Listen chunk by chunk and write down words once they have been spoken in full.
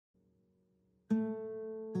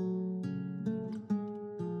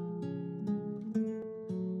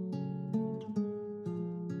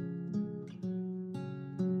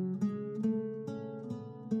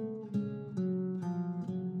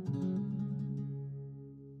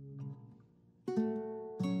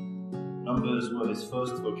Numbers were his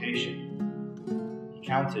first vocation. He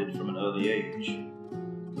counted from an early age.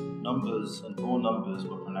 Numbers and more numbers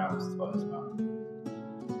were pronounced by his mouth.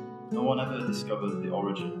 No one ever discovered the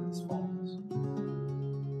origin of his fondness.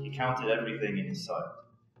 He counted everything in his sight.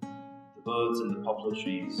 The birds in the poplar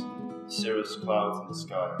trees, the cirrus clouds in the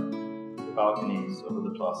sky, the balconies over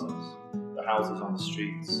the plazas, the houses on the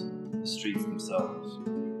streets themselves.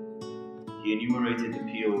 He enumerated the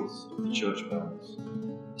peals of the church bells,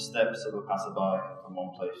 the steps of a passerby from one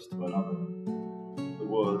place to another, the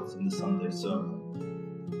words in the Sunday sermon,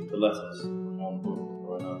 the letters from one book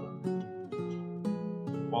or another.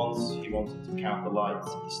 Once he wanted to count the lights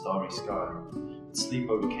of the starry sky, but sleep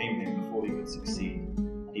overcame him before he could succeed,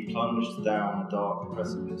 and he plunged down a dark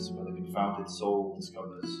precipice where the confounded soul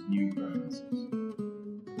discovers new preferences.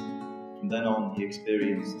 From then on, he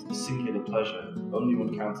experienced a singular pleasure only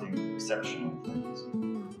when counting exceptional things,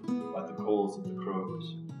 like the calls of the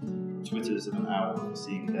crows, the twitters of an owl for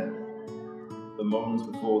seeing death, the moments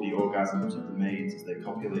before the orgasms of the maids as they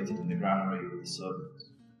copulated in the granary with the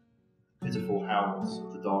servants, pitiful howls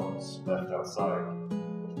of the dogs left outside,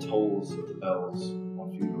 or the tolls of the bells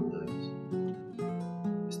on funeral days.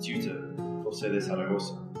 His tutor, José de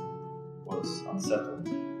Zaragoza, was unsettled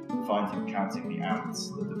to find him counting the ants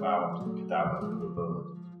that devoured the cadaver of the